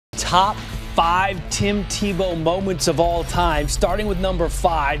top 5 Tim Tebow moments of all time, starting with number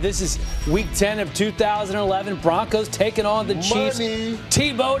 5. This is week 10 of 2011. Broncos taking on the Chiefs.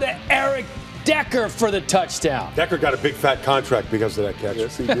 Tebow to Eric Decker for the touchdown. Decker got a big fat contract because of that catch.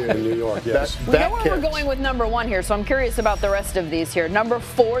 Yes, he did. In New York, yes. We know where we're going with number 1 here, so I'm curious about the rest of these here. Number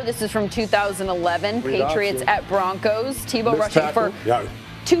 4, this is from 2011, Patriots at Broncos. Tebow rushing for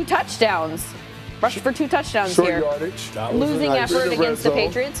 2 touchdowns. Rushed for 2 touchdowns Short here. yardage. Losing effort against the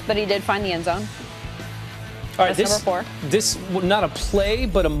Patriots, but he did find the end zone. All right, That's number 4. This not a play,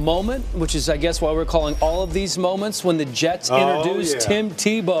 but a moment, which is, I guess, why we're calling all of these moments when the Jets introduced Tim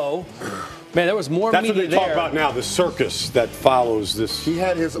Tebow. Man, there was more media there. That's what they talk about now, the circus that follows this. He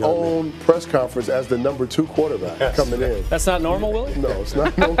had his own press conference as the number 2 quarterback coming in. That's not normal, Willie? No, it's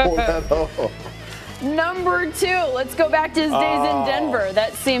not normal at all. Number 2, let's go back to his days in Denver.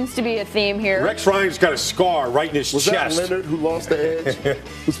 That seems to be a theme here. Rex Ryan's got a scar right in his chest. Was that Leonard who lost the edge?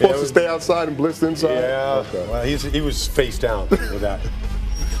 Who's supposed to stay outside and blitz inside? Yeah, well, he was face down with that.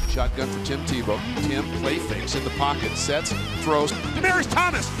 Shotgun for Tim Tebow. Tim play fakes in the pocket, sets, throws. Demaryius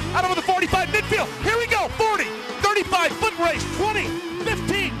Thomas out over the 45 midfield. Here we go. 40, 35, foot race, 20,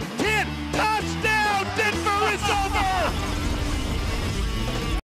 15.